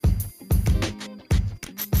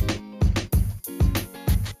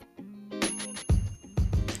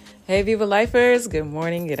Hey, Viva Lifers. Good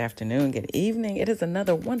morning, good afternoon, good evening. It is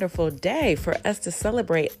another wonderful day for us to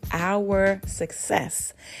celebrate our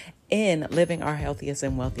success in living our healthiest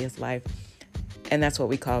and wealthiest life. And that's what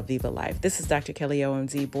we call Viva Life. This is Dr. Kelly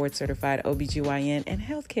OMD, board certified OBGYN and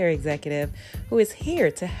healthcare executive who is here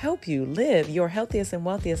to help you live your healthiest and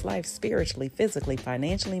wealthiest life spiritually, physically,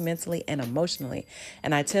 financially, mentally, and emotionally.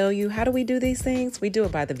 And I tell you, how do we do these things? We do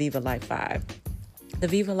it by the Viva Life 5. The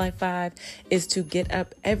Viva Life 5 is to get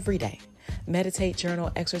up every day, meditate,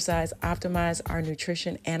 journal, exercise, optimize our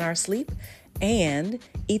nutrition and our sleep, and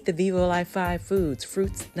eat the Viva Life 5 foods,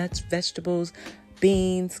 fruits, nuts, vegetables,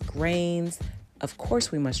 beans, grains. Of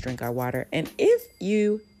course, we must drink our water. And if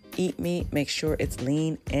you eat meat, make sure it's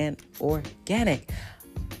lean and organic.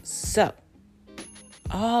 So,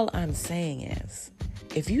 all I'm saying is,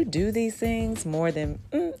 if you do these things more than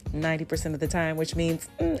 90% of the time, which means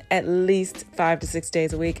at least 5 to 6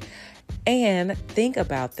 days a week, and think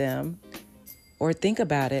about them or think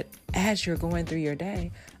about it as you're going through your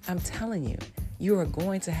day, I'm telling you, you are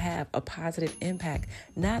going to have a positive impact,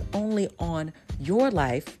 not only on your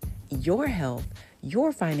life, your health,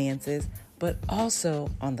 your finances, but also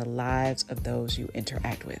on the lives of those you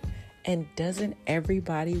interact with. And doesn't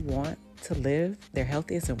everybody want to live their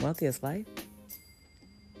healthiest and wealthiest life?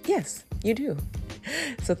 Yes, you do.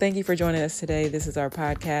 So thank you for joining us today. This is our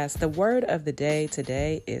podcast. The word of the day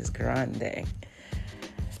today is grande.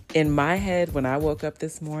 In my head, when I woke up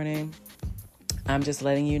this morning, I'm just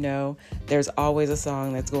letting you know there's always a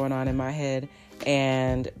song that's going on in my head.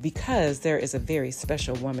 And because there is a very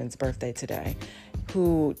special woman's birthday today,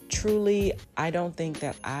 who truly, I don't think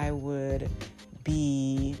that I would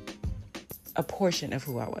be a portion of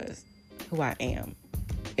who I am,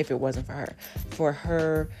 if it wasn't for her. For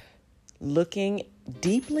her looking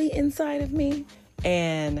deeply inside of me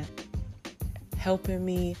and helping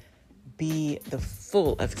me be the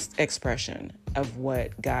full expression of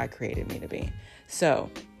what God created me to be. So,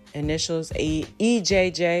 initials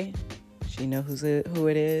EJJ. She knows who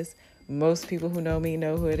it is. Most people who know me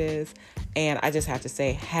know who it is. And I just have to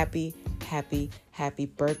say happy, happy, happy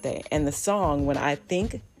birthday. And the song, when I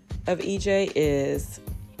think of EJ, is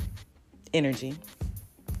Energy.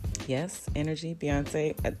 Yes, Energy,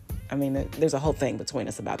 Beyonce. I mean, there's a whole thing between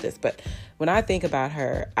us about this. But when I think about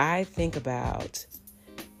her, I think about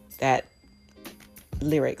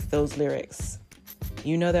those lyrics.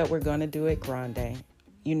 You know that we're going to do it grande.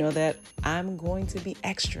 You know that I'm going to be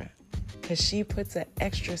extra. Because she puts an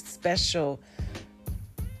extra specialness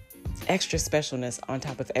on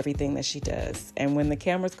top of everything that she does. And when the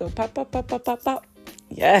cameras go pop, pop, pop, pop, pop, pop.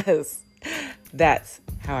 Yes, that's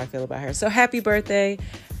how I feel about her. So happy birthday.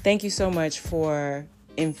 Thank you so much for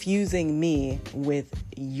infusing me with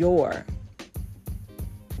your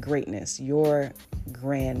greatness, your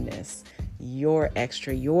grandness, your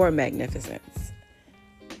extra, your magnificence.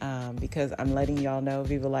 Because I'm letting y'all know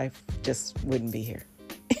Viva Life just wouldn't be here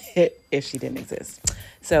if she didn't exist.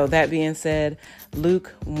 So that being said,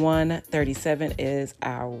 Luke 1:37 is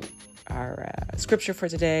our scripture for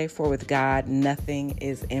today. For with God, nothing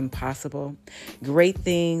is impossible. Great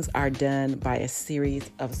things are done by a series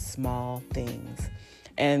of small things.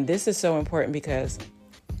 And this is so important because,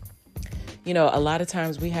 you know, a lot of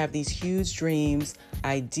times we have these huge dreams,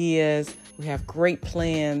 ideas, we have great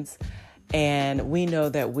plans, and we know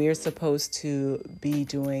that we're supposed to be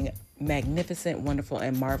doing magnificent, wonderful,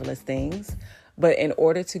 and marvelous things. But in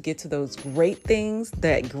order to get to those great things,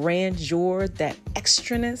 that grandeur, that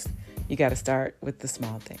extraness, you got to start with the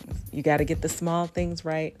small things. You got to get the small things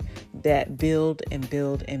right that build and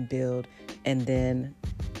build and build. And then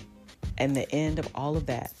at the end of all of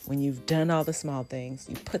that, when you've done all the small things,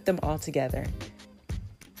 you put them all together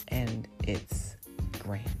and it's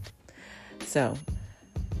grand. So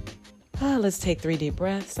let's take 3 deep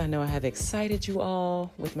breaths. I know I have excited you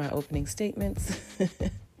all with my opening statements.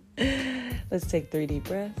 Let's take 3 deep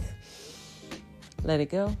breaths. Let it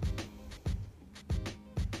go.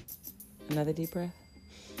 Another deep breath.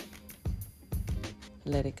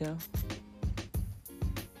 Let it go.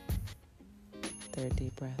 Third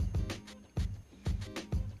deep breath.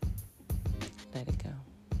 Let it go.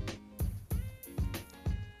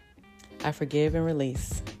 I forgive and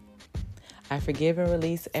release. I forgive and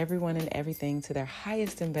release everyone and everything to their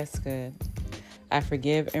highest and best good. I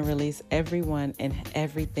forgive and release everyone and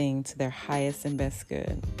everything to their highest and best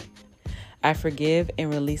good. I forgive and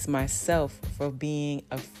release myself for being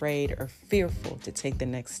afraid or fearful to take the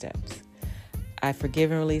next steps. I forgive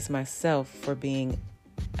and release myself for being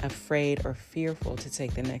afraid or fearful to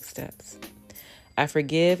take the next steps. I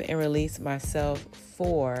forgive and release myself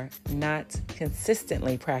for not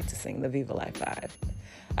consistently practicing the Viva Life 5.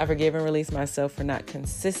 I forgive and release myself for not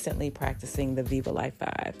consistently practicing the Viva Life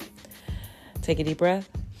 5. Take a deep breath.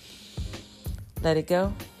 Let it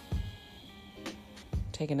go.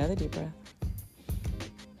 Take another deep breath.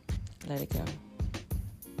 Let it go.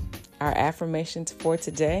 Our affirmations for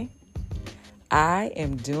today: I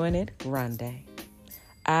am doing it grande.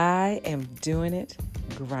 I am doing it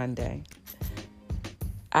grande.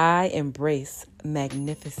 I embrace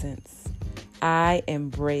magnificence. I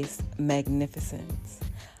embrace magnificence.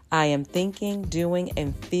 I am thinking, doing,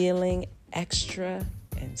 and feeling extra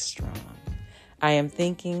and strong. I am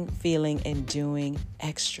thinking, feeling, and doing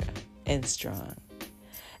extra and strong.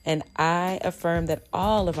 And I affirm that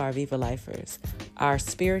all of our Viva Lifers are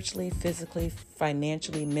spiritually, physically,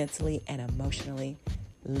 financially, mentally, and emotionally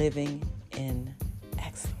living in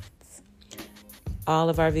excellence. All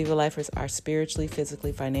of our Viva Lifers are spiritually,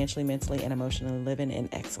 physically, financially, mentally, and emotionally living in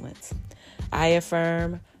excellence. I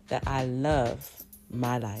affirm that I love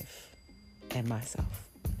my life and myself.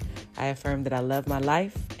 I affirm that I love my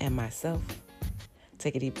life and myself.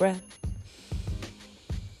 Take a deep breath.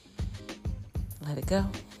 Let it go.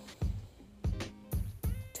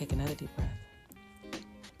 Take another deep breath.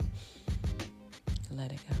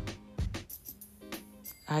 Let it go.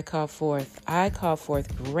 I call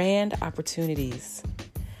forth grand opportunities.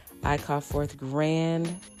 I call forth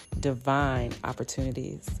grand divine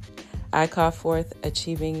opportunities. I call forth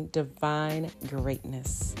achieving divine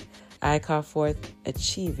greatness. I call forth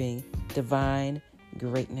achieving divine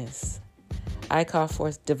greatness. I call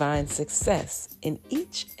forth divine success in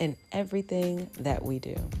each and everything that we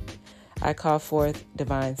do. I call forth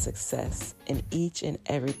divine success in each and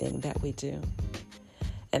everything that we do.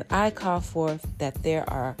 And I call forth that there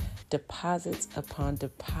are deposits upon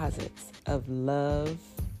deposits of love,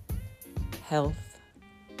 health,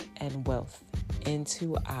 and wealth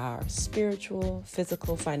into our spiritual,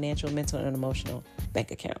 physical, financial, mental, and emotional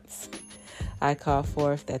bank accounts. I call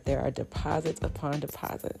forth that there are deposits upon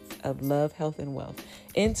deposits of love, health, and wealth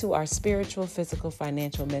into our spiritual, physical,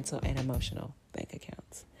 financial, mental, and emotional bank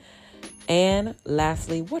accounts. And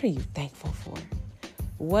lastly, what are you thankful for?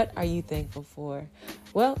 What are you thankful for?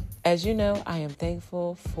 Well, as you know, I am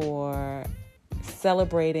thankful for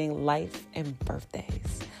celebrating life and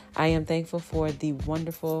birthdays. I am thankful for the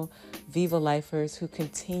wonderful Viva Lifers who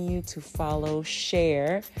continue to follow,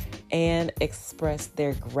 share, and express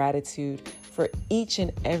their gratitude for each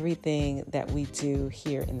and everything that we do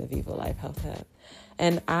here in the Viva Life Health Hub.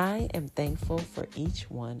 And I am thankful for each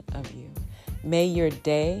one of you. May your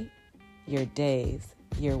day, your days,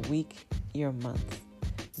 your week, your month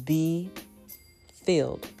be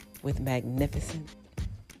filled with magnificent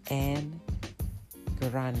and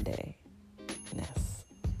grande-ness.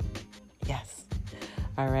 Yes.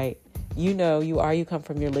 All right. You know you are, you come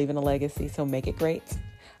from, you're leaving a legacy, so make it great.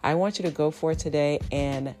 I want you to go for today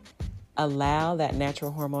and allow that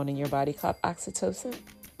natural hormone in your body called oxytocin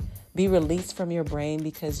be released from your brain,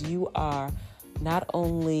 because you are not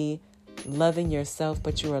only loving yourself,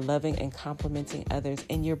 but you are loving and complimenting others,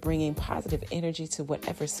 and you're bringing positive energy to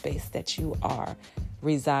whatever space that you are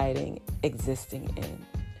residing, existing in.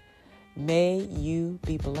 May you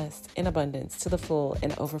be blessed in abundance to the full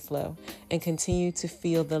and overflow, and continue to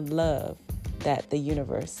feel the love that the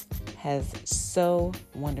universe has so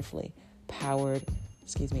wonderfully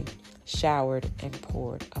showered and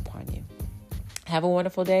poured upon you. Have a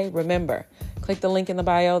wonderful day. Remember, click the link in the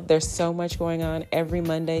bio. There's so much going on. Every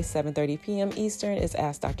Monday, 7:30 p.m. Eastern is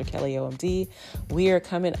Ask Dr. Kelly OMD. We are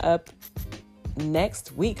coming up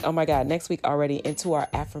next week. Oh my God, next week already into our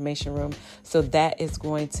affirmation room. So that is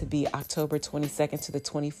going to be October 22nd to the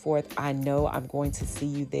 24th. I know I'm going to see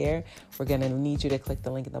you there. We're going to need you to click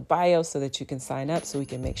the link in the bio so that you can sign up, so we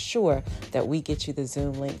can make sure that we get you the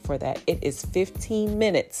Zoom link for that. It is 15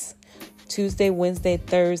 minutes, Tuesday, Wednesday,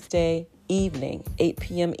 Thursday evening, 8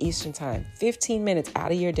 p.m. Eastern time, 15 minutes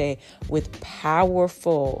out of your day with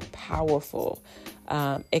powerful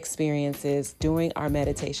experiences doing our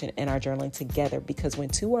meditation and our journaling together. Because when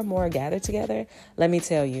two or more gather together, let me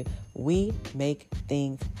tell you, we make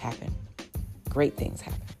things happen. Great things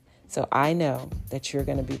happen. So I know that you're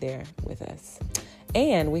going to be there with us.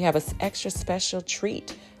 And we have an extra special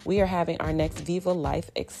treat. We are having our next Viva Life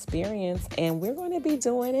experience, and we're going to be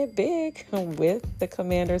doing it big with the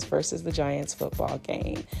Commanders versus the Giants football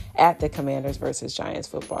game, at the Commanders versus Giants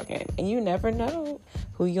football game. And you never know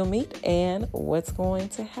who you'll meet and what's going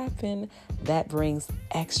to happen. That brings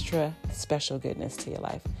extra special goodness to your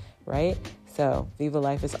life, right? So Viva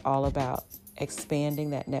Life is all about expanding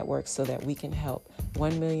that network so that we can help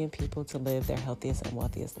 1 million people to live their healthiest and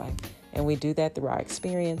wealthiest life. And we do that through our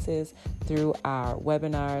experiences, through our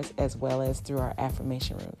webinars, as well as through our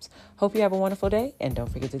affirmation rooms. Hope you have a wonderful day. And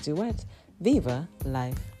don't forget to do what? Viva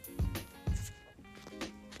life.